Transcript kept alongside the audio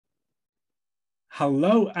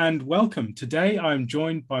Hello and welcome. Today I'm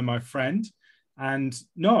joined by my friend and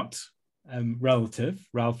not relative,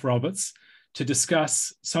 Ralph Roberts, to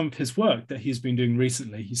discuss some of his work that he's been doing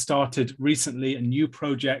recently. He started recently a new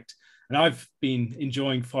project, and I've been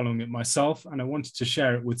enjoying following it myself, and I wanted to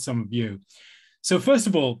share it with some of you. So first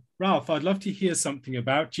of all, Ralph, I'd love to hear something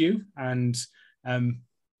about you and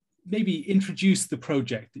maybe introduce the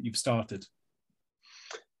project that you've started.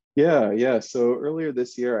 Yeah. So earlier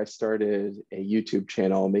this year, I started a YouTube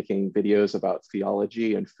channel making videos about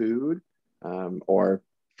theology and food, or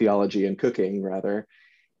theology and cooking, rather.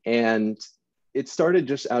 And it started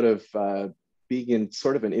just out of being in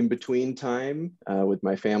sort of an in-between time with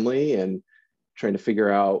my family and trying to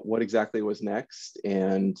figure out what exactly was next.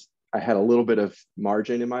 And I had a little bit of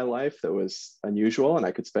margin in my life that was unusual, and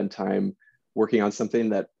I could spend time working on something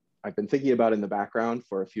that I've been thinking about in the background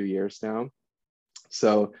for a few years now.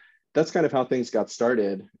 So that's kind of how things got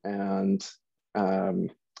started. And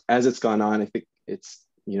as it's gone on, I think it's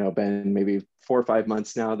been maybe 4 or 5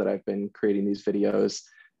 months now that I've been creating these videos.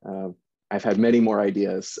 I've had many more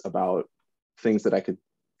ideas about things that I could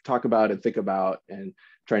talk about and think about, and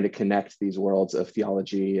trying to connect these worlds of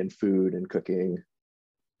theology and food and cooking.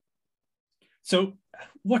 So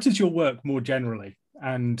what is your work more generally,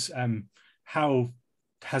 and how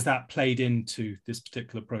has that played into this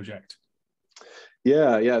particular project?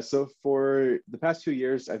 Yeah. So for the past 2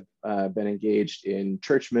 years, I've been engaged in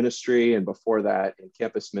church ministry, and before that in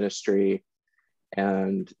campus ministry.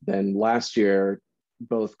 And then last year,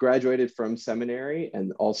 both graduated from seminary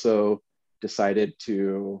and also decided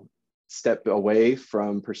to step away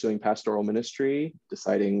from pursuing pastoral ministry,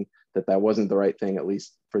 deciding that that wasn't the right thing, at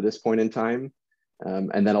least for this point in time.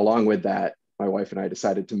 And then along with that, my wife and I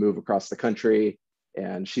decided to move across the country,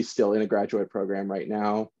 and she's still in a graduate program right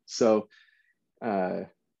now. So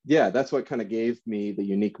yeah, that's what kind of gave me the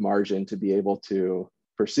unique margin to be able to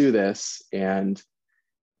pursue this. And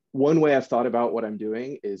one way I've thought about what I'm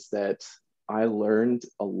doing is that I learned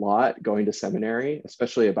a lot going to seminary,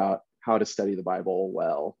 especially about how to study the Bible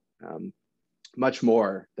well, much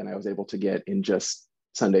more than I was able to get in just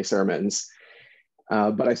Sunday sermons.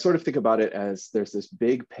 But I sort of think about it as there's this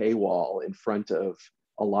big paywall in front of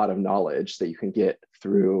a lot of knowledge that you can get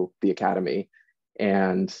through the academy.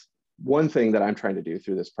 And one thing that I'm trying to do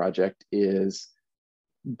through this project is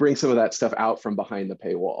bring some of that stuff out from behind the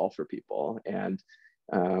paywall for people. And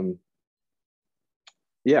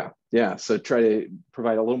so try to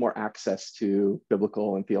provide a little more access to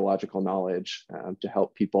biblical and theological knowledge to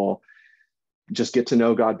help people just get to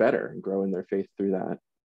know God better and grow in their faith through that.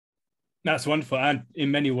 That's wonderful. And in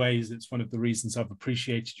many ways, it's one of the reasons I've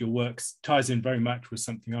appreciated your work. It ties in very much with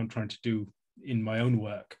something I'm trying to do in my own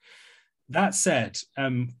work. That said,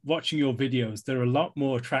 watching your videos, they're a lot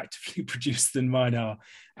more attractively produced than mine are.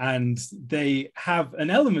 And they have an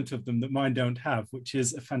element of them that mine don't have, which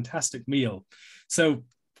is a fantastic meal. So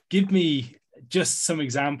give me just some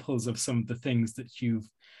examples of some of the things that you've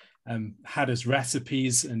had as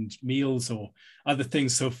recipes and meals or other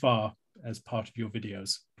things so far as part of your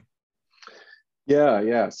videos.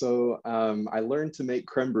 Yeah. So I learned to make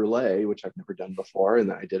creme brulee, which I've never done before, and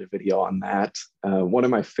then I did a video on that. One of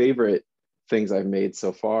my favorite things I've made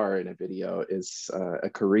so far in a video is a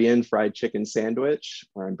Korean fried chicken sandwich,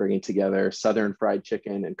 where I'm bringing together Southern fried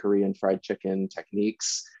chicken and Korean fried chicken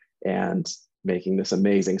techniques and making this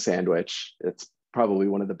amazing sandwich. It's probably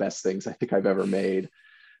one of the best things I think I've ever made.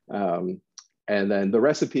 And then the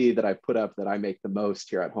recipe that I put up that I make the most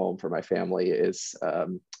here at home for my family is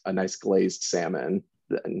a nice glazed salmon.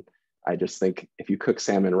 And I just think if you cook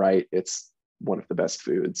salmon right, it's one of the best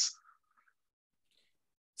foods.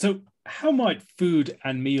 So how might food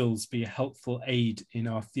and meals be a helpful aid in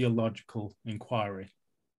our theological inquiry?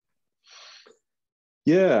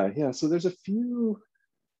 Yeah. So there's a few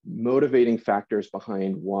motivating factors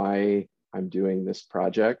behind why I'm doing this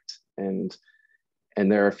project. And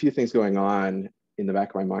there are a few things going on in the back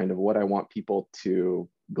of my mind of what I want people to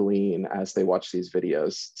glean as they watch these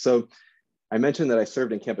videos. So I mentioned that I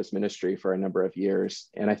served in campus ministry for a number of years.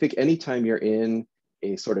 And I think anytime you're in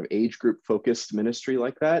a sort of age group focused ministry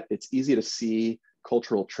like that, it's easy to see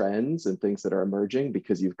cultural trends and things that are emerging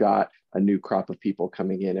because you've got a new crop of people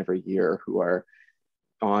coming in every year who are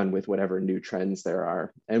on with whatever new trends there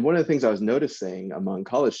are. And one of the things I was noticing among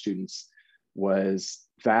college students was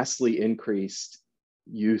vastly increased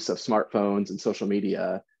use of smartphones and social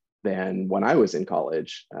media than when I was in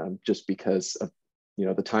college, just because of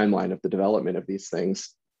the timeline of the development of these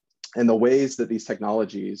things and the ways that these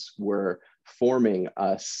technologies were forming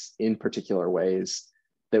us in particular ways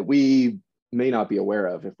that we may not be aware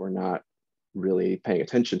of if we're not really paying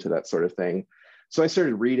attention to that sort of thing. So I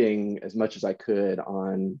started reading as much as I could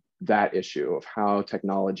on that issue of how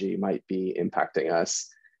technology might be impacting us.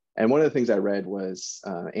 And one of the things I read was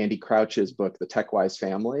Andy Crouch's book, The TechWise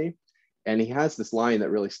Family. And he has this line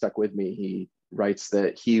that really stuck with me. He writes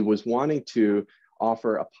that he was wanting to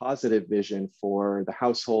offer a positive vision for the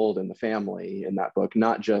household and the family in that book,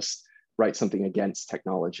 not just write something against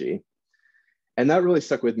technology. And that really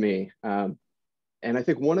stuck with me. And I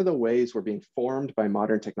think one of the ways we're being formed by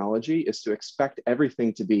modern technology is to expect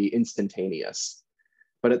everything to be instantaneous.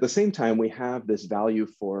 But at the same time, we have this value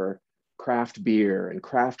for craft beer and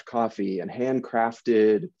craft coffee and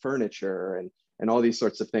handcrafted furniture and all these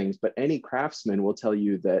sorts of things. But any craftsman will tell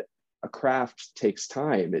you that a craft takes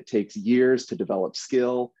time. It takes years to develop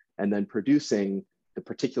skill, and then producing the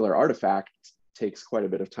particular artifact takes quite a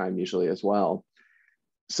bit of time usually as well.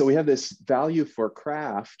 So we have this value for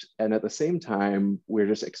craft, and at the same time, we're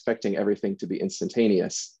just expecting everything to be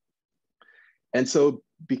instantaneous. And so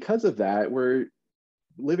because of that, we're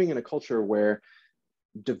living in a culture where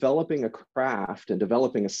developing a craft and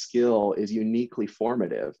developing a skill is uniquely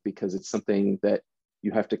formative, because it's something that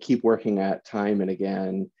you have to keep working at time and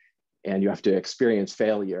again, and you have to experience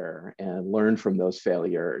failure and learn from those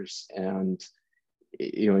failures and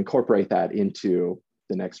incorporate that into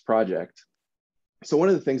the next project. So one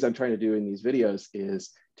of the things I'm trying to do in these videos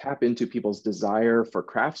is tap into people's desire for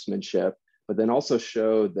craftsmanship, but then also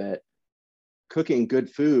show that cooking good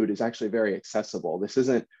food is actually very accessible. This is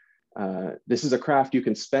a craft you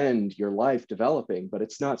can spend your life developing, but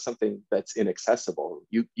it's not something that's inaccessible.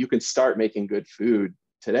 You can start making good food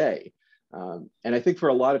today. And I think for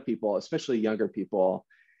a lot of people, especially younger people,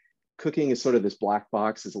 cooking is sort of this black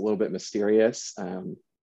box, is a little bit mysterious.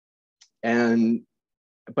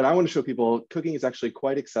 But I want to show people cooking is actually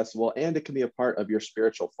quite accessible, and it can be a part of your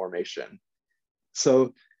spiritual formation.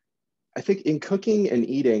 So I think in cooking and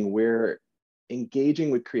eating, we're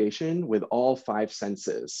engaging with creation with all five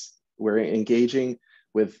senses. We're engaging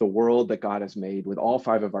with the world that God has made with all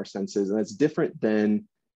five of our senses. And it's different than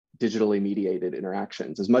digitally mediated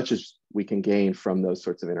interactions, as much as we can gain from those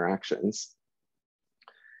sorts of interactions.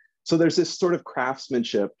 So there's this sort of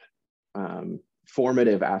craftsmanship,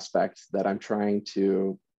 formative aspect that I'm trying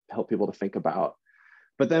to help people to think about.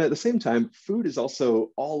 But then at the same time, food is also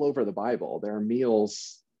all over the Bible. There are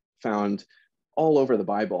meals found all over the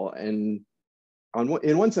Bible. And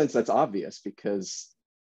in one sense, that's obvious because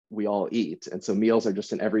we all eat. And so meals are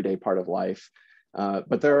just an everyday part of life.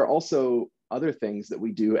 But there are also other things that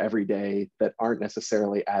we do every day that aren't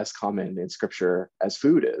necessarily as common in Scripture as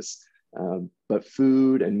food is. But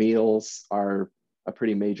food and meals are a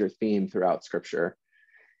pretty major theme throughout Scripture.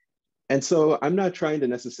 And so I'm not trying to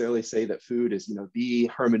necessarily say that food is,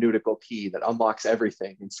 the hermeneutical key that unlocks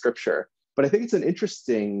everything in Scripture. But I think it's an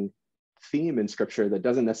interesting theme in Scripture that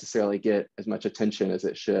doesn't necessarily get as much attention as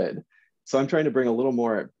it should. So I'm trying to bring a little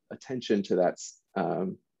more attention to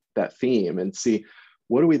that theme and see,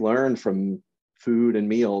 what do we learn from food and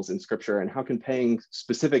meals in Scripture, and how can paying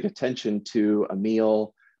specific attention to a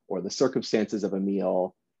meal or the circumstances of a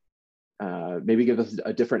meal maybe give us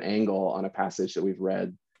a different angle on a passage that we've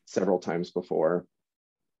read several times before.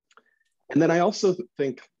 And then I also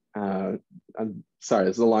think, I'm sorry,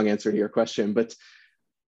 this is a long answer to your question, but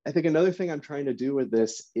I think another thing I'm trying to do with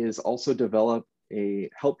this is also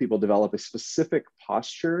help people develop a specific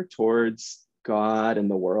posture towards God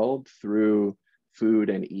and the world through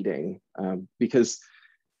food and eating, because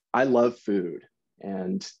I love food.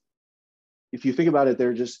 And if you think about it, there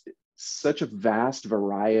are just such a vast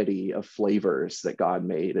variety of flavors that God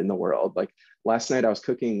made in the world. Like last night I was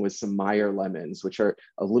cooking with some Meyer lemons, which are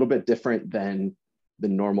a little bit different than the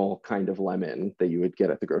normal kind of lemon that you would get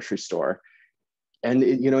at the grocery store. And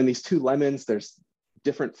in these two lemons, there's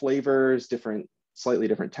different flavors, slightly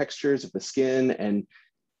different textures of the skin, and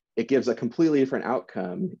it gives a completely different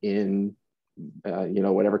outcome in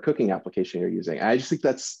whatever cooking application you're using. I just think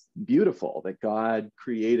that's beautiful that God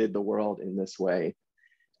created the world in this way.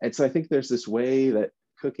 And so I think there's this way that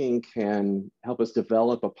cooking can help us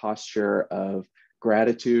develop a posture of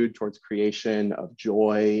gratitude towards creation, of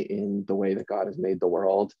joy in the way that God has made the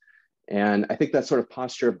world. And I think that sort of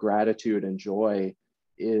posture of gratitude and joy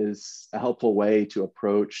is a helpful way to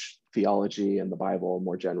approach theology and the Bible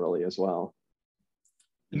more generally as well.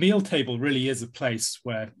 The meal table really is a place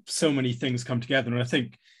where so many things come together. And I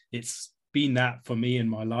think it's been that for me in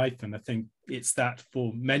my life. And I think it's that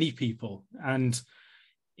for many people. And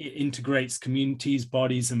it integrates communities,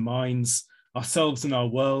 bodies and minds, ourselves and our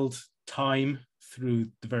world, time through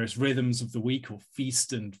the various rhythms of the week or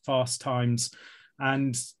feast and fast times.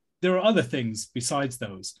 And there are other things besides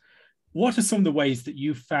those. what are some of the ways that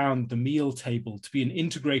you found the meal table to be an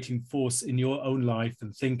integrating force in your own life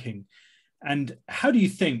and thinking? And how do you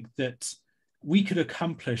think that we could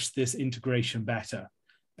accomplish this integration better?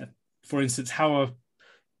 For instance, how are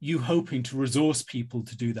you hoping to resource people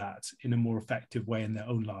to do that in a more effective way in their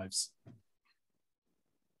own lives?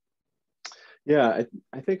 Yeah,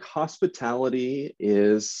 I think hospitality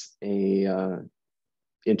is in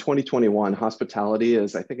 2021, hospitality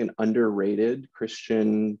is, I think, an underrated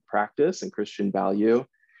Christian practice and Christian value.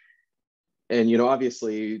 And, you know,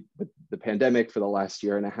 obviously with the pandemic for the last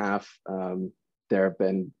year and a half, there have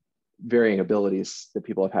been varying abilities that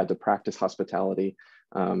people have had to practice hospitality.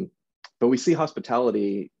 But we see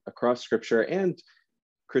hospitality across scripture and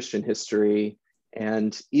Christian history.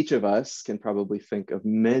 And each of us can probably think of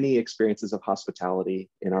many experiences of hospitality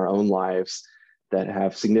in our own lives that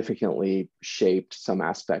have significantly shaped some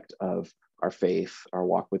aspect of our faith, our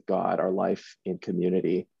walk with God, our life in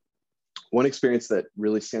community. One experience that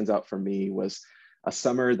really stands out for me was a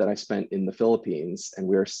summer that I spent in the Philippines, and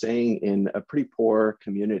we were staying in a pretty poor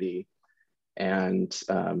community. And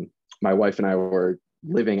my wife and I were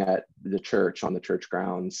living at the church, on the church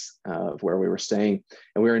grounds of where we were staying.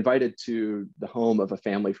 And we were invited to the home of a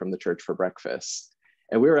family from the church for breakfast.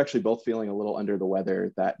 And we were actually both feeling a little under the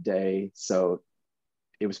weather that day. So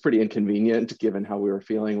it was pretty inconvenient given how we were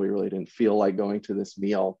feeling. We really didn't feel like going to this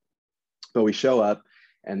meal. But we show up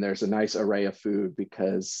and there's a nice array of food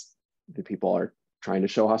because the people are trying to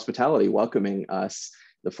show hospitality, welcoming us,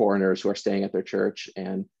 the foreigners who are staying at their church,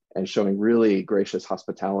 and showing really gracious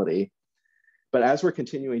hospitality. But as we're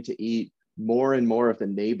continuing to eat, more and more of the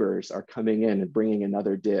neighbors are coming in and bringing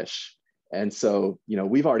another dish. And so, you know,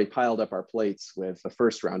 we've already piled up our plates with the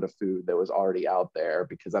first round of food that was already out there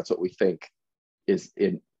because that's what we think is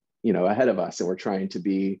in, you know, ahead of us. And we're trying to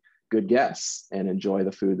be good guests and enjoy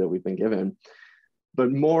the food that we've been given. But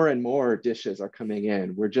more and more dishes are coming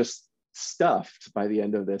in. We're just stuffed by the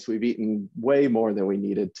end of this. We've eaten way more than we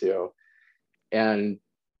needed to. And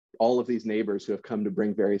all of these neighbors who have come to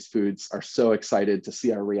bring various foods are so excited to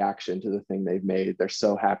see our reaction to the thing they've made. They're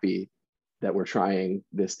so happy that we're trying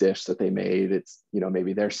this dish that they made. It's, you know,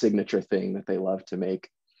 maybe their signature thing that they love to make.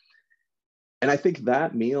 And I think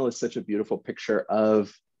that meal is such a beautiful picture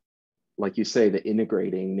of, like you say, the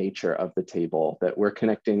integrating nature of the table, that we're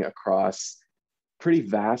connecting across pretty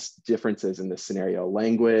vast differences in this scenario,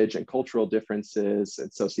 language and cultural differences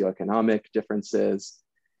and socioeconomic differences.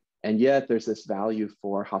 And yet there's this value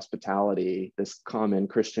for hospitality, this common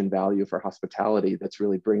Christian value for hospitality that's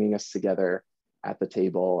really bringing us together at the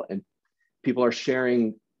table. And people are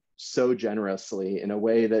sharing so generously in a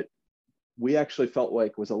way that we actually felt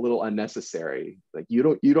like was a little unnecessary. Like, you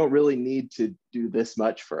don't really need to do this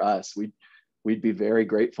much for us. We'd be very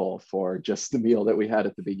grateful for just the meal that we had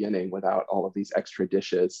at the beginning without all of these extra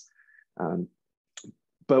dishes.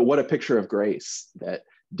 But what a picture of grace that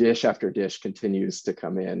dish after dish continues to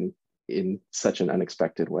come in such an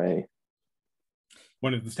unexpected way.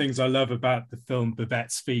 One of the things I love about the film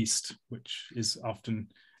Babette's Feast, which is often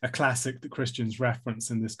a classic that Christians reference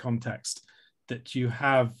in this context, that you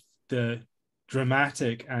have the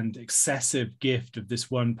dramatic and excessive gift of this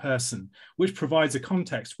one person, which provides a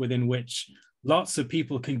context within which lots of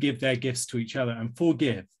people can give their gifts to each other and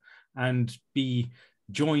forgive and be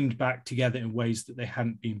joined back together in ways that they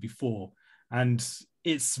hadn't been before. And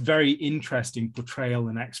it's very interesting portrayal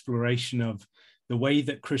and exploration of the way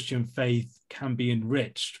that Christian faith can be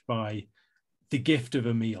enriched by the gift of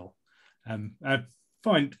a meal. I've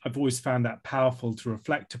always found that powerful to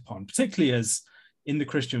reflect upon, particularly as in the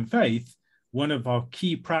Christian faith, one of our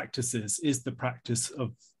key practices is the practice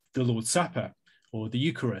of the Lord's Supper or the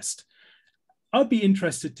Eucharist. I'd be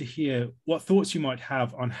interested to hear what thoughts you might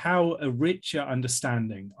have on how a richer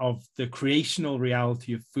understanding of the creational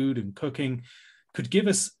reality of food and cooking could give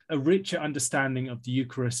us a richer understanding of the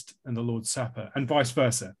Eucharist and the Lord's Supper, and vice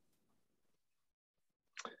versa.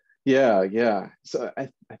 Yeah. So I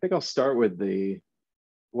think I'll start with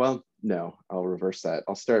I'll reverse that.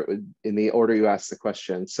 I'll start with in the order you asked the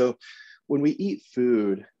question. So when we eat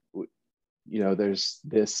food, you know, there's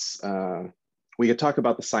this, we could talk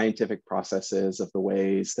about the scientific processes of the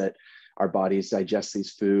ways that our bodies digest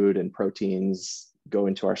these food and proteins go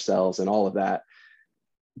into our cells and all of that.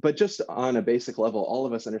 But just on a basic level, all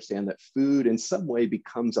of us understand that food in some way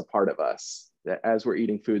becomes a part of us. That as we're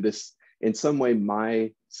eating food, this, in some way,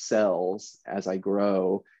 my cells, as I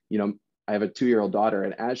grow, you know, I have a 2-year-old daughter,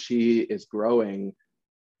 and as she is growing,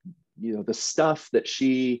 you know, the stuff that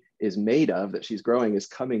she is made of, that she's growing, is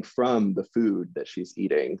coming from the food that she's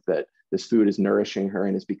eating, that this food is nourishing her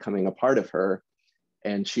and is becoming a part of her.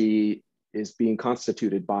 And she is being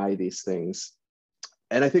constituted by these things.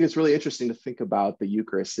 And I think it's really interesting to think about the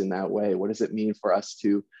Eucharist in that way. What does it mean for us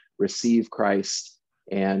to receive Christ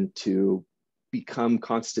and to become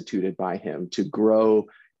constituted by him, to grow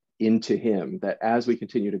into him? That as we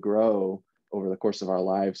continue to grow over the course of our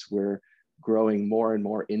lives, we're growing more and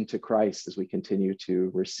more into Christ as we continue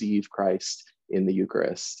to receive Christ in the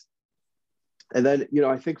Eucharist. And then,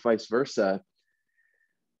 I think vice versa.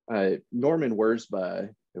 Norman Wurzba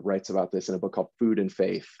writes about this in a book called Food and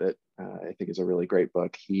Faith that I think is a really great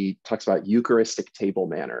book. He talks about Eucharistic table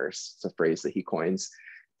manners. It's a phrase that he coins.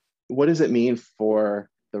 What does it mean for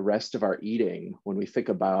the rest of our eating when we think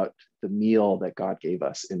about the meal that God gave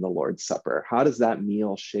us in the Lord's Supper? How does that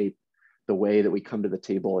meal shape the way that we come to the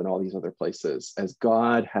table in all these other places? As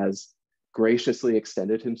God has graciously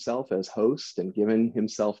extended himself as host and given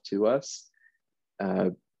himself to us,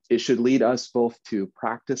 it should lead us both to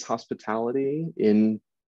practice hospitality in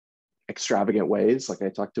extravagant ways, like I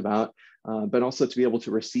talked about, but also to be able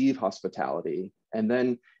to receive hospitality. And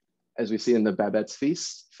then, as we see in the Babette's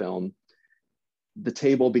Feast film, the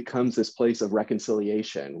table becomes this place of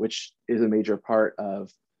reconciliation, which is a major part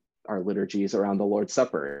of our liturgies around the Lord's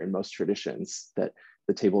Supper in most traditions, that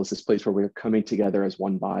the table is this place where we're coming together as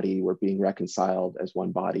one body, we're being reconciled as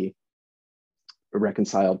one body, we're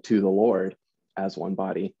reconciled to the Lord as one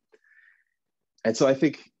body. And so I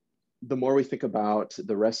think the more we think about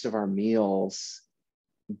the rest of our meals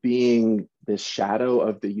being this shadow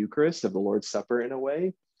of the Eucharist, of the Lord's Supper in a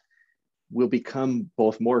way, we'll become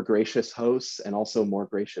both more gracious hosts and also more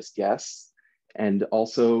gracious guests, and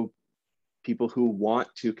also people who want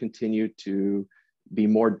to continue to be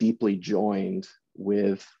more deeply joined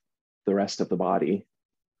with the rest of the body.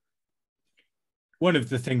 One of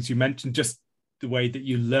the things you mentioned, just the way that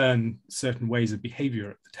you learn certain ways of behavior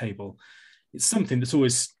at the table, it's something that's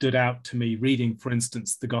always stood out to me reading, for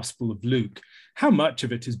instance, the Gospel of Luke. How much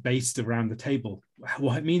of it is based around the table?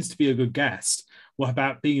 What it means to be a good guest? What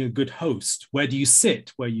about being a good host? Where do you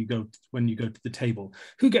sit when you go to the table?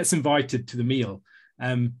 Who gets invited to the meal?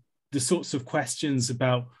 The sorts of questions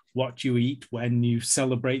about what you eat when you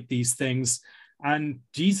celebrate these things, and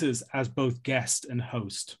Jesus as both guest and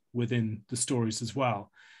host within the stories as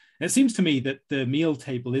well. And it seems to me that the meal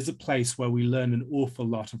table is a place where we learn an awful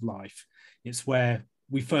lot of life. It's where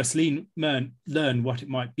we first learn what it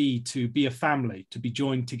might be to be a family, to be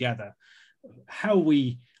joined together, how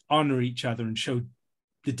we honor each other and show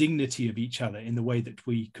the dignity of each other in the way that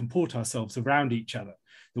we comport ourselves around each other,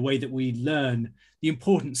 the way that we learn the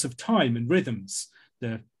importance of time and rhythms.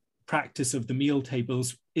 The practice of the meal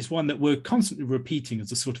tables is one that we're constantly repeating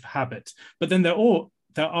as a sort of habit, but then there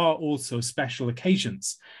are also special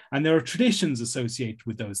occasions, and there are traditions associated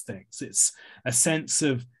with those things. It's a sense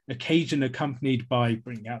of occasion accompanied by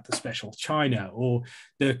bringing out the special china, or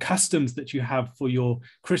the customs that you have for your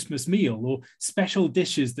Christmas meal, or special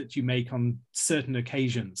dishes that you make on certain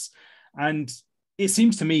occasions. And it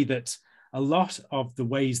seems to me that a lot of the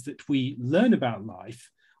ways that we learn about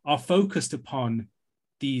life are focused upon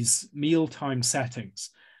these mealtime settings.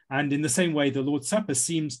 And in the same way, the Lord's Supper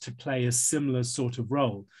seems to play a similar sort of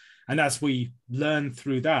role. And as we learn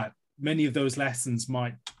through that, many of those lessons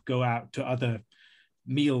might go out to other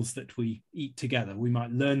meals that we eat together. We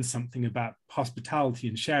might learn something about hospitality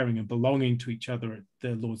and sharing and belonging to each other at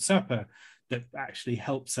the Lord's Supper that actually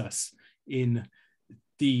helps us in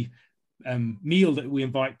the meal that we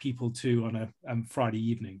invite people to on a Friday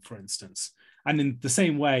evening, for instance. And in the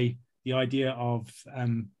same way, the idea of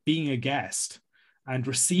being a guest and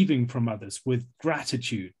receiving from others with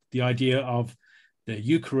gratitude, the idea of the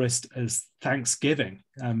Eucharist as thanksgiving,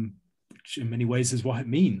 which in many ways is what it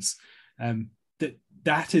means,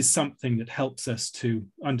 that is something that helps us to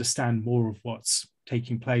understand more of what's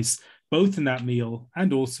taking place, both in that meal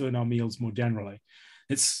and also in our meals more generally.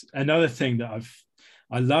 It's another thing that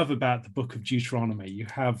I love about the book of Deuteronomy. You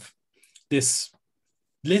have this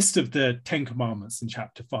list of the 10 commandments in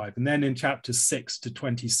chapter 5, and then in chapters 6 to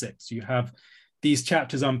 26, you have these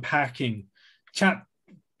chapters unpacking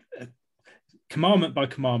commandment by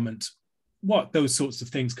commandment what those sorts of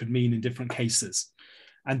things could mean in different cases.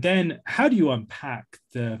 And then how do you unpack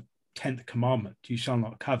the 10th commandment, you shall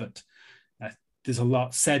not covet? There's a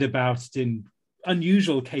lot said about it in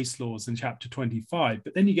unusual case laws in chapter 25,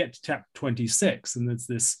 but then you get to chapter 26 and there's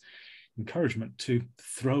this encouragement to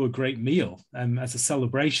throw a great meal as a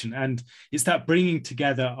celebration. And it's that bringing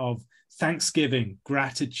together of thanksgiving,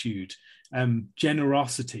 gratitude,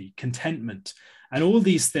 generosity, contentment, and all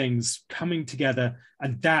these things coming together.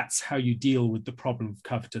 And that's how you deal with the problem of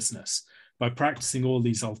covetousness, by practicing all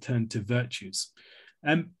these alternative virtues.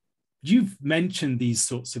 You've mentioned these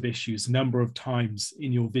sorts of issues a number of times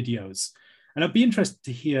in your videos. And I'd be interested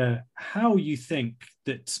to hear how you think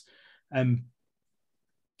that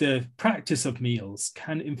the practice of meals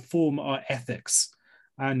can inform our ethics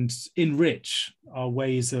and enrich our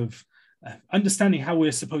ways of understanding how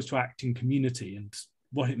we're supposed to act in community and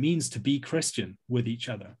what it means to be Christian with each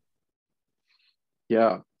other.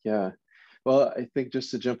 Yeah, yeah. Well, I think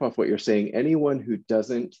just to jump off what you're saying, anyone who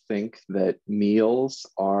doesn't think that meals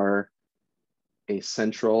are a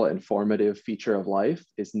central and formative feature of life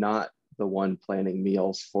is not the one planning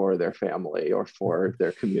meals for their family or for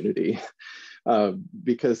their community,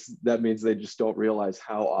 because that means they just don't realize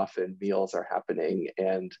how often meals are happening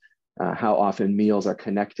and how often meals are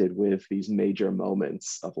connected with these major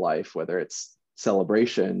moments of life, whether it's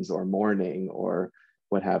celebrations or mourning or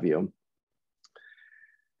what have you.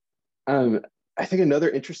 I think another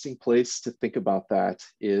interesting place to think about that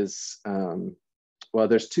is, well,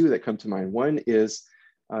 there's two that come to mind. One is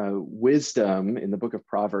wisdom in the book of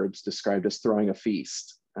Proverbs described as throwing a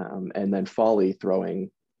feast, and then folly throwing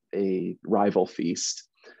a rival feast.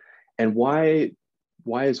 And why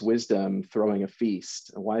is wisdom throwing a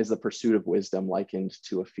feast? Why is the pursuit of wisdom likened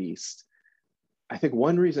to a feast? I think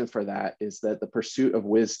one reason for that is that the pursuit of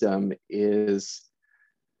wisdom is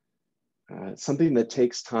something that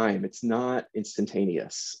takes time. It's not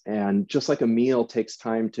instantaneous. And just like a meal takes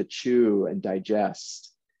time to chew and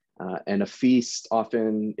digest, and a feast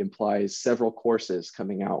often implies several courses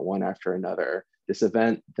coming out one after another, this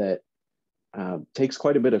event that takes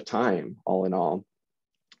quite a bit of time, all in all.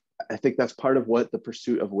 I think that's part of what the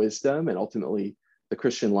pursuit of wisdom and ultimately the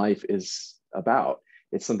Christian life is about.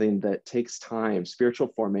 It's something that takes time.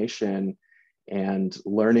 Spiritual formation and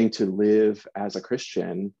learning to live as a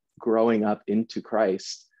Christian, growing up into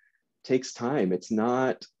Christ, takes time. It's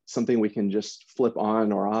not something we can just flip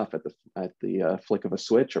on or off at the flick of a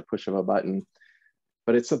switch or push of a button,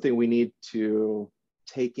 but it's something we need to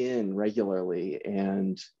take in regularly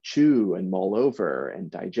and chew and mull over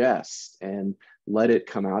and digest and let it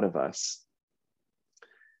come out of us.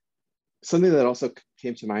 Something that also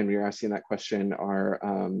came to mind when you're asking that question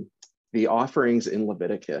are the offerings in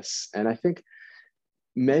Leviticus. And I think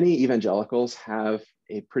many evangelicals have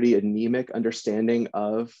a pretty anemic understanding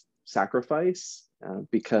of sacrifice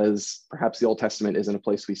because perhaps the Old Testament isn't a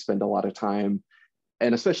place we spend a lot of time.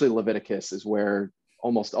 And especially Leviticus is where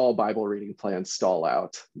almost all Bible reading plans stall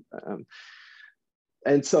out.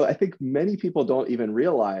 And so I think many people don't even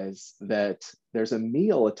realize that there's a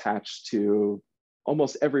meal attached to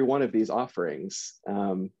almost every one of these offerings.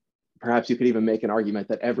 Perhaps you could even make an argument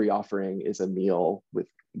that every offering is a meal with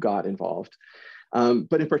God involved.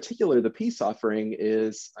 But in particular, the peace offering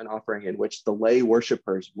is an offering in which the lay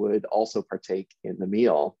worshipers would also partake in the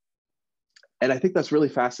meal. And I think that's really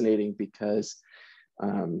fascinating because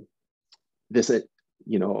this,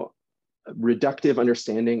 reductive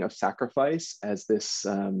understanding of sacrifice as this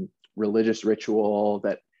religious ritual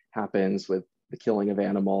that happens with the killing of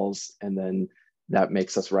animals, and then that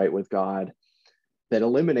makes us right with God, that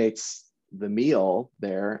eliminates the meal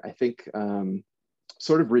there, I think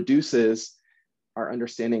sort of reduces our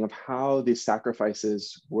understanding of how these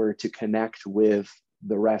sacrifices were to connect with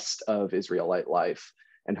the rest of Israelite life,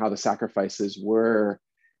 and how the sacrifices were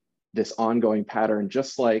this ongoing pattern,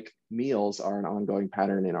 just like meals are an ongoing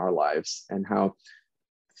pattern in our lives, and how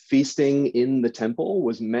feasting in the temple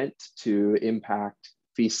was meant to impact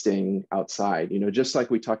feasting outside. Just like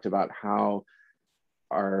we talked about how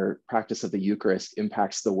our practice of the Eucharist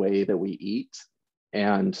impacts the way that we eat,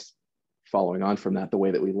 and following on from that, the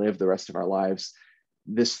way that we live the rest of our lives.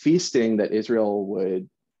 This feasting that Israel would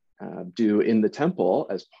do in the temple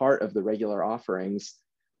as part of the regular offerings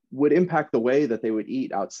would impact the way that they would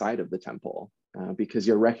eat outside of the temple, because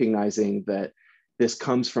you're recognizing that this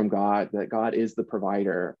comes from God, that God is the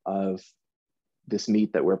provider of this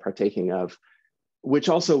meat that we're partaking of, which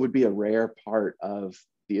also would be a rare part of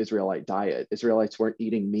the Israelite diet. Israelites weren't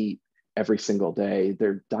eating meat every single day.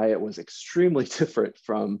 Their diet was extremely different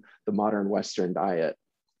from the modern Western diet.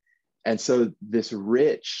 And so this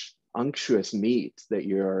rich, unctuous meat that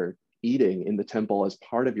you're eating in the temple as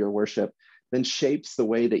part of your worship then shapes the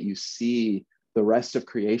way that you see the rest of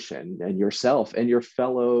creation and yourself and your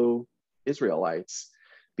fellow Israelites,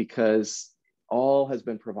 because all has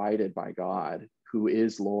been provided by God, who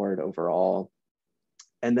is Lord over all.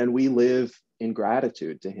 And then we live in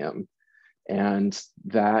gratitude to him. And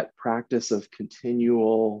that practice of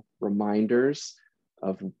continual reminders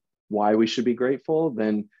of why we should be grateful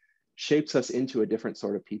then shapes us into a different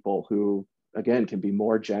sort of people who, again, can be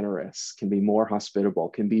more generous, can be more hospitable,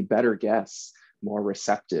 can be better guests, more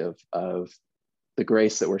receptive of the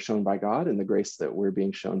grace that we're shown by God and the grace that we're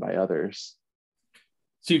being shown by others.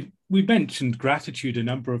 So we mentioned gratitude a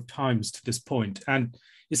number of times to this point, and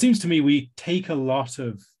it seems to me we take a lot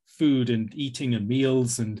of food and eating and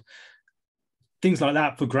meals and things like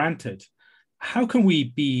that for granted. How can we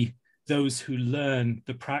be those who learn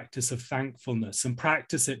the practice of thankfulness and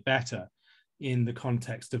practice it better in the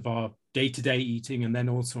context of our day-to-day eating and then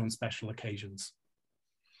also on special occasions?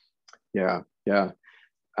 Yeah, yeah.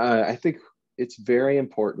 I think it's very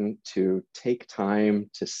important to take time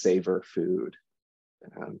to savor food.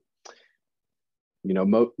 Um,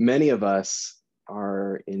 many of us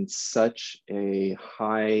are in such a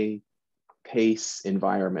high pace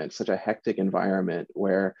environment, such a hectic environment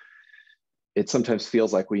where it sometimes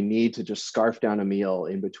feels like we need to just scarf down a meal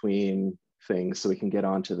in between things so we can get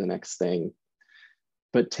on to the next thing.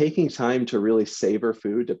 But taking time to really savor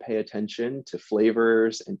food, to pay attention to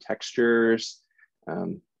flavors and textures,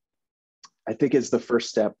 I think is the first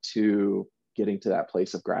step to getting to that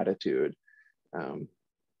place of gratitude.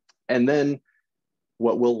 And then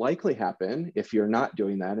what will likely happen if you're not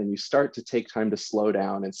doing that and you start to take time to slow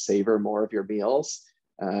down and savor more of your meals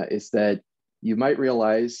is that you might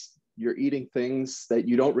realize you're eating things that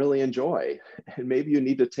you don't really enjoy. And maybe you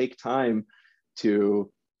need to take time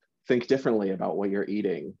to think differently about what you're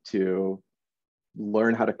eating, to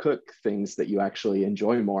learn how to cook things that you actually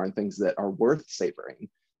enjoy more and things that are worth savoring.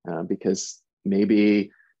 Because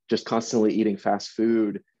maybe just constantly eating fast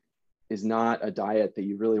food is not a diet that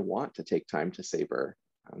you really want to take time to savor.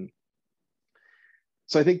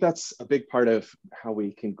 So I think that's a big part of how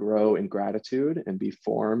we can grow in gratitude and be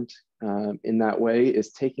formed in that way,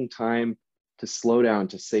 is taking time to slow down,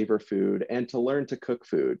 to savor food, and to learn to cook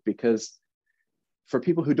food. Because for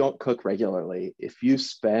people who don't cook regularly, if you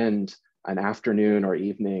spend an afternoon or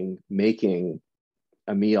evening making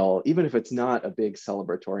a meal, even if it's not a big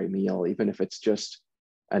celebratory meal, even if it's just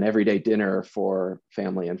an everyday dinner for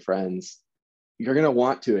family and friends, you're going to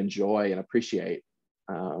want to enjoy and appreciate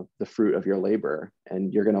the fruit of your labor,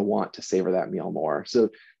 and you're going to want to savor that meal more. So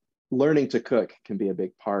learning to cook can be a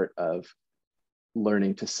big part of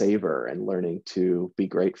learning to savor and learning to be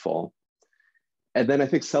grateful. And then I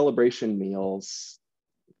think celebration meals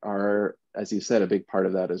are, as you said, a big part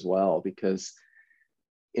of that as well, because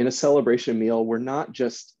in a celebration meal, we're not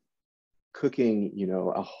just cooking,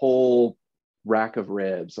 a whole rack of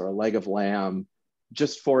ribs or a leg of lamb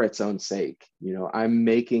just for its own sake. I'm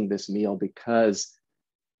making this meal because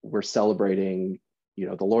we're celebrating,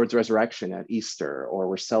 the Lord's resurrection at Easter, or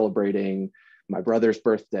we're celebrating my brother's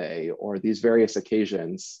birthday, or these various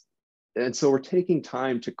occasions. And so we're taking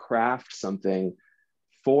time to craft something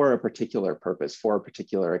for a particular purpose, for a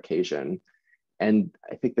particular occasion. And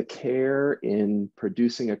I think the care in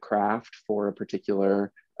producing a craft for a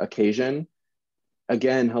particular occasion,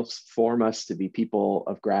 again, helps form us to be people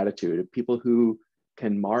of gratitude, people who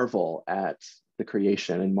can marvel at the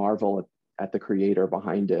creation and marvel at the creator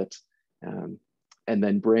behind it, and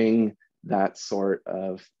then bring that sort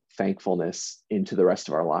of thankfulness into the rest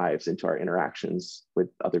of our lives, into our interactions with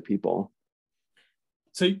other people.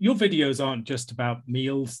 So your videos aren't just about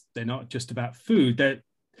meals, they're not just about food, they're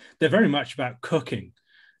very much about cooking.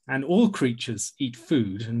 And all creatures eat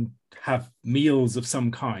food and have meals of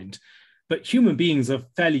some kind, but human beings are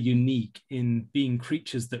fairly unique in being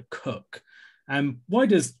creatures that cook. Why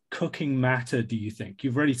does cooking matter, do you think?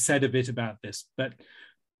 You've already said a bit about this, but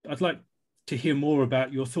I'd like to hear more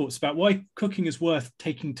about your thoughts about why cooking is worth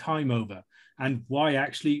taking time over, and why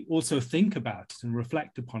actually also think about it and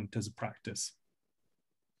reflect upon it as a practice.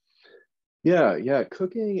 Yeah.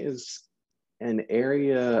 Cooking is an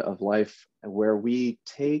area of life where we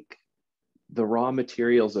take the raw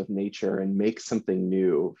materials of nature and make something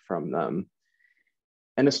new from them.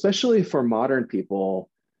 And especially for modern people,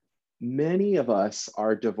 many of us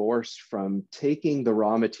are divorced from taking the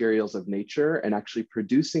raw materials of nature and actually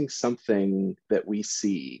producing something that we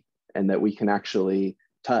see and that we can actually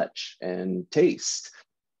touch and taste.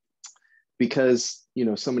 Because,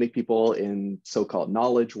 so many people in so-called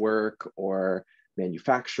knowledge work or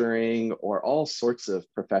manufacturing or all sorts of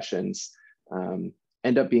professions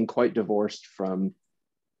end up being quite divorced from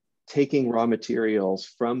taking raw materials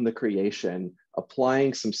from the creation,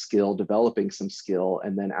 applying some skill, developing some skill,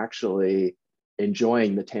 and then actually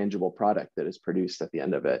enjoying the tangible product that is produced at the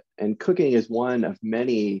end of it. And cooking is one of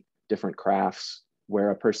many different crafts where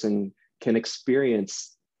a person can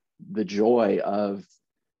experience the joy of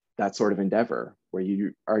that sort of endeavor, where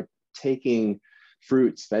you are taking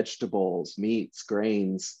fruits, vegetables, meats,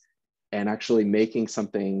 grains, and actually making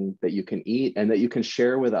something that you can eat and that you can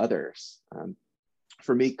share with others.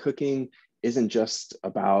 For me, cooking isn't just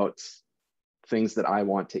about things that I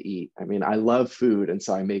want to eat. I mean, I love food, and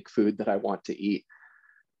so I make food that I want to eat.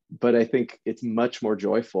 but I think it's much more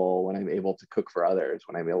joyful when I'm able to cook for others,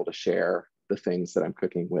 when I'm able to share the things that I'm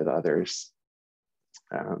cooking with others.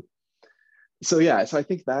 Um, so yeah, so I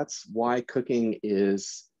think that's why cooking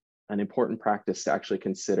is an important practice to actually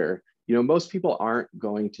consider. You know, most people aren't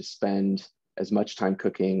going to spend as much time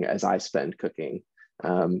cooking as I spend cooking,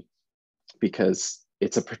 because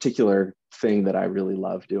it's a particular thing that I really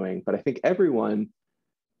love doing. But I think everyone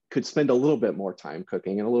could spend a little bit more time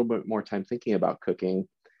cooking and a little bit more time thinking about cooking.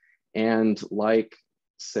 And like,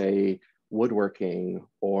 say, woodworking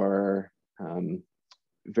or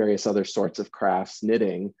various other sorts of crafts,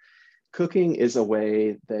 knitting, cooking is a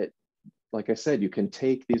way that, like I said, you can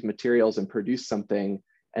take these materials and produce something,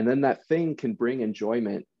 and then that thing can bring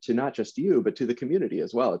enjoyment to not just you, but to the community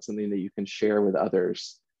as well. It's something that you can share with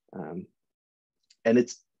others. And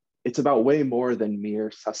it's about way more than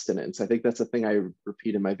mere sustenance. I think that's a thing I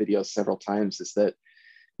repeat in my videos several times, is that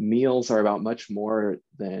meals are about much more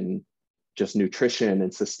than just nutrition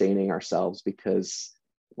and sustaining ourselves, because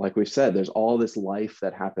like we've said, there's all this life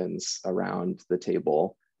that happens around the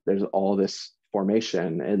table. There's all this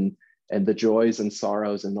formation and the joys and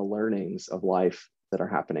sorrows and the learnings of life that are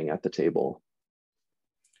happening at the table.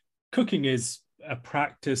 Cooking is a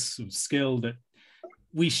practice of skill that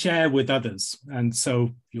we share with others. And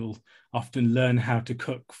so you'll often learn how to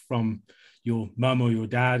cook from your mum or your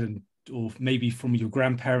dad, and or maybe from your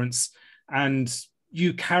grandparents. And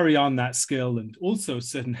you carry on that skill, and also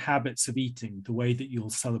certain habits of eating, the way that you'll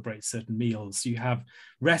celebrate certain meals. You have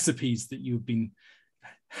recipes that you've been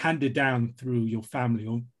handed down through your family,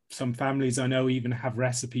 or some families I know even have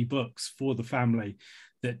recipe books for the family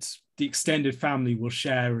that the extended family will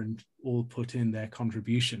share and all put in their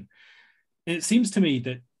contribution. And it seems to me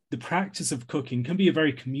that the practice of cooking can be a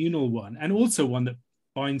very communal one, and also one that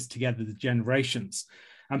binds together the generations.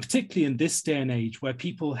 And particularly in this day and age, where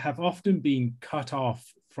people have often been cut off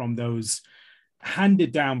from those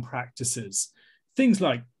handed down practices, things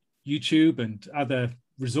like YouTube and other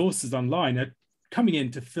resources online are coming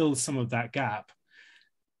in to fill some of that gap.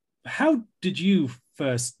 How did you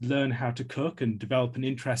first learn how to cook and develop an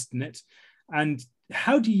interest in it? And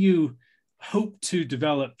how do you hope to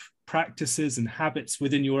develop practices and habits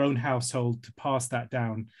within your own household to pass that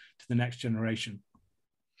down to the next generation?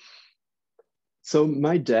 So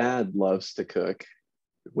my dad loves to cook,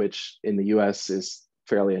 which in the US is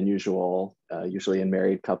fairly unusual. Usually in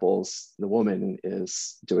married couples, the woman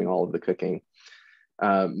is doing all of the cooking.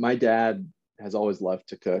 My dad has always loved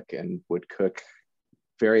to cook and would cook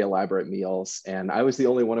very elaborate meals. And I was the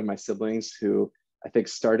only one of my siblings who I think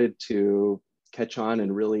started to catch on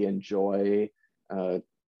and really enjoy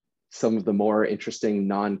some of the more interesting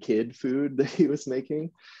non-kid food that he was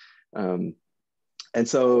making. And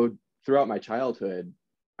so throughout my childhood,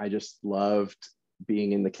 I just loved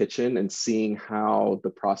being in the kitchen and seeing how the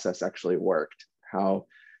process actually worked, how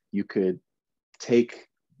you could take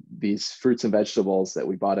these fruits and vegetables that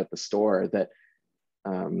we bought at the store that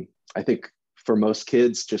I think for most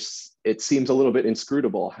kids, just it seems a little bit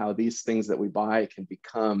inscrutable how these things that we buy can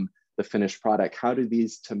become the finished product. How do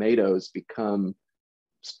these tomatoes become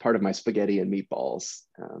part of my spaghetti and meatballs?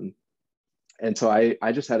 And so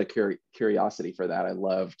I just had a curiosity for that. I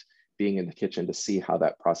loved being in the kitchen to see how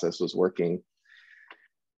that process was working.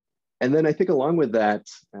 And then I think along with that,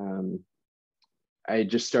 I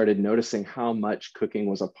just started noticing how much cooking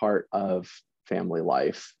was a part of family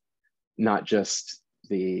life, not just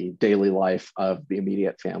the daily life of the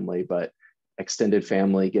immediate family, but extended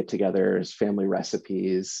family get-togethers, family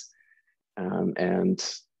recipes. And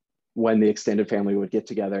when the extended family would get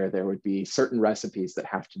together, there would be certain recipes that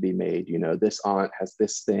have to be made. You know, this aunt has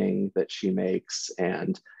this thing that she makes,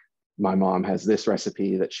 and my mom has this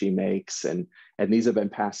recipe that she makes, and these have been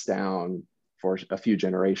passed down for a few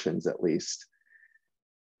generations at least.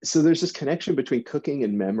 So there's this connection between cooking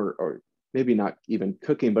and memory, or maybe not even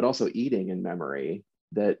cooking, but also eating and memory,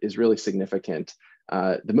 that is really significant.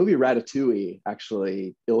 The movie Ratatouille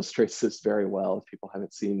actually illustrates this very well. If people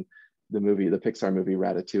haven't seen the Pixar movie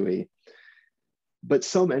Ratatouille. But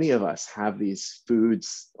so many of us have these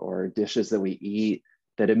foods or dishes that we eat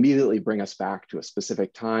that immediately bring us back to a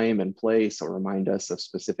specific time and place, or remind us of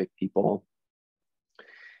specific people.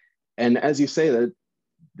 And as you say, that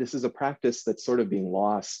this is a practice that's sort of being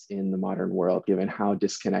lost in the modern world, given how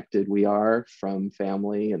disconnected we are from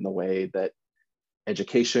family, and the way that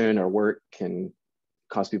education or work can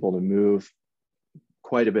cause people to move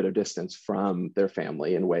quite a bit of distance from their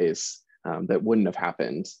family in ways that wouldn't have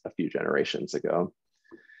happened a few generations ago.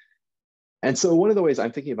 And so one of the ways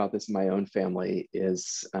I'm thinking about this in my own family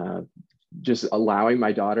is just allowing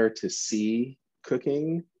my daughter to see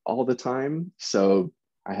cooking all the time. So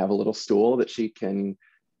I have a little stool that she can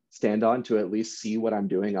stand on to at least see what I'm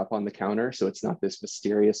doing up on the counter, so it's not this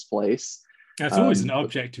mysterious place. That's always an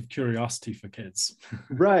object of curiosity for kids.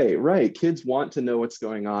 Right. Kids want to know what's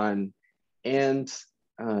going on. And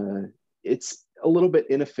it's a little bit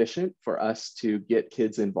inefficient for us to get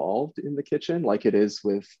kids involved in the kitchen, like it is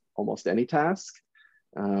with almost any task.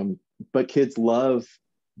 But kids love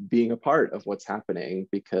being a part of what's happening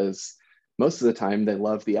because most of the time they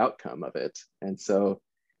love the outcome of it. And so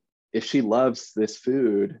if she loves this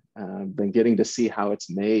food, then getting to see how it's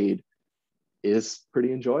made is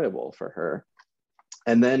pretty enjoyable for her.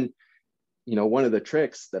 And then, one of the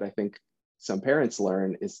tricks that I think some parents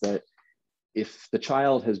learn is that if the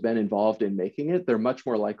child has been involved in making it, they're much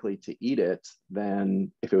more likely to eat it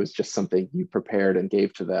than if it was just something you prepared and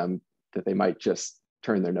gave to them that they might just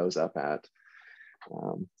turn their nose up at.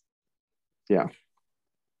 Yeah.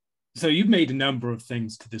 So you've made a number of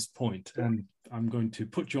things to this point, and I'm going to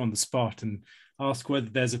put you on the spot and ask whether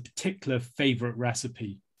there's a particular favorite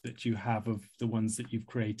recipe that you have of the ones that you've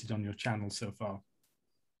created on your channel so far.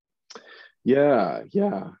 Yeah.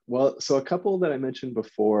 Well, so a couple that I mentioned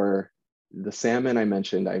before, the salmon I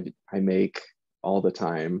mentioned, I make all the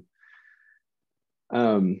time.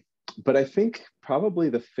 But I think probably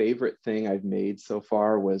the favorite thing I've made so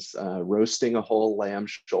far was roasting a whole lamb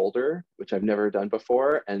shoulder, which I've never done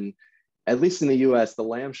before. And at least in the US, the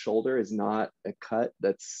lamb shoulder is not a cut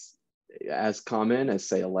that's as common as,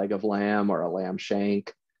 say, a leg of lamb or a lamb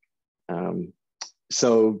shank.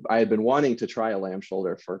 So I had been wanting to try a lamb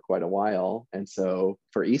shoulder for quite a while. And so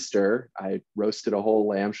for Easter, I roasted a whole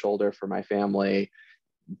lamb shoulder for my family,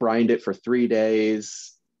 brined it for 3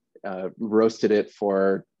 days, roasted it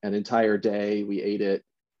for an entire day. We ate it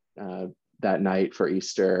that night for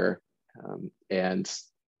Easter, and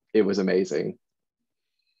it was amazing.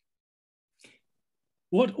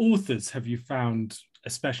 What authors have you found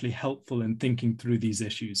especially helpful in thinking through these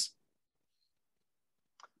issues?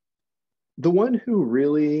 The one who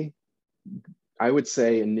really, I would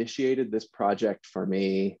say, initiated this project for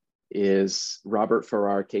me is Robert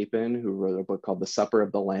Farrar Capon, who wrote a book called The Supper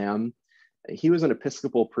of the Lamb. He was an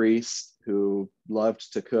Episcopal priest who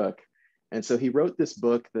loved to cook. And so he wrote this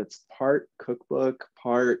book that's part cookbook,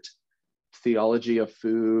 part theology of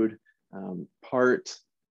food, part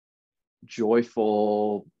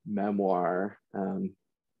joyful memoir,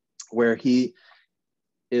 where he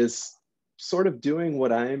is sort of doing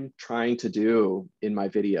what I'm trying to do in my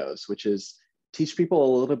videos, which is teach people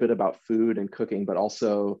a little bit about food and cooking, but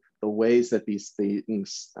also the ways that these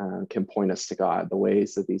things can point us to God, the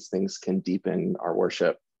ways that these things can deepen our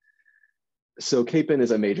worship. So Capon is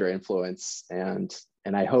a major influence, and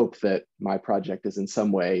I hope that my project is in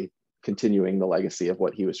some way continuing the legacy of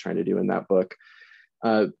what he was trying to do in that book.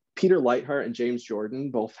 Peter Leithart and James Jordan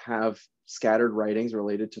both have scattered writings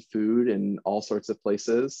related to food in all sorts of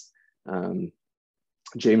places.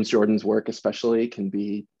 James Jordan's work especially can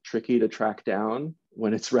be tricky to track down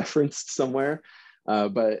when it's referenced somewhere,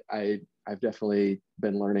 but I've definitely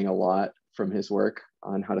been learning a lot from his work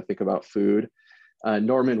on how to think about food.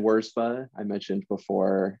 Norman Wurzba, I mentioned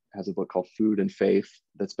before, has a book called Food and Faith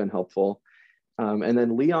that's been helpful. And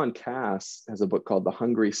then Leon Kass has a book called The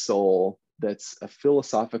Hungry Soul that's a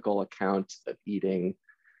philosophical account of eating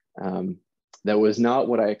that was not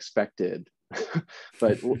what I expected.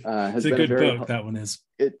 But has been a good book. That one is.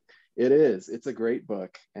 It is. It's a great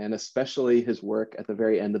book, and especially his work at the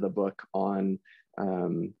very end of the book on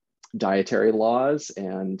dietary laws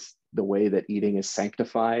and the way that eating is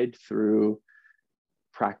sanctified through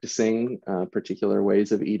practicing particular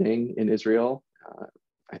ways of eating in Israel.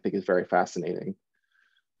 I think is very fascinating.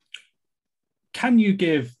 Can you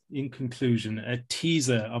give, in conclusion, a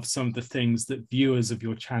teaser of some of the things that viewers of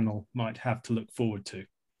your channel might have to look forward to?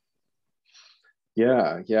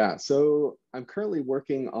 Yeah. So I'm currently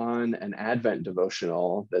working on an Advent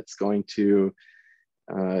devotional that's going to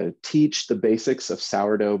teach the basics of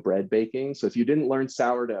sourdough bread baking. So if you didn't learn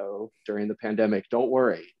sourdough during the pandemic, don't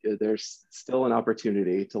worry. There's still an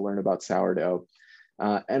opportunity to learn about sourdough.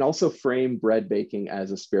 And also frame bread baking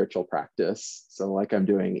as a spiritual practice. So like I'm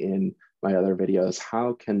doing in my other videos,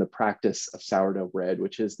 how can the practice of sourdough bread,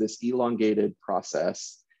 which is this elongated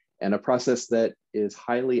process, and a process that is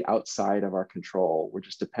highly outside of our control. We're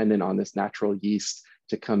just dependent on this natural yeast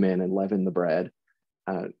to come in and leaven the bread.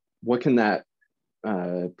 What can that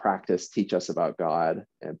practice teach us about God,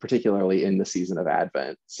 and particularly in the season of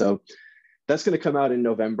Advent? So that's going to come out in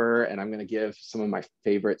November, and I'm going to give some of my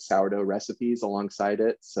favorite sourdough recipes alongside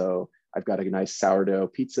it. So I've got a nice sourdough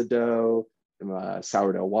pizza dough,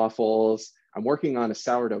 sourdough waffles. I'm working on a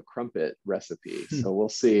sourdough crumpet recipe. So we'll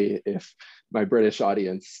see if my British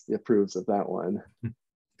audience approves of that one.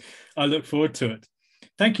 I look forward to it.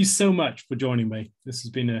 Thank you so much for joining me. This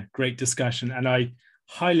has been a great discussion, and I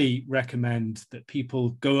highly recommend that people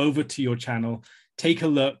go over to your channel, take a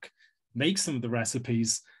look, make some of the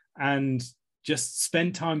recipes, and just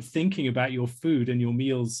spend time thinking about your food and your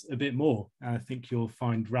meals a bit more. And I think you'll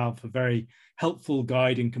find Ralph a very helpful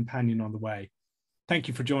guide and companion on the way. Thank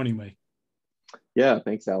you for joining me. Yeah,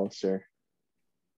 thanks, Alistair.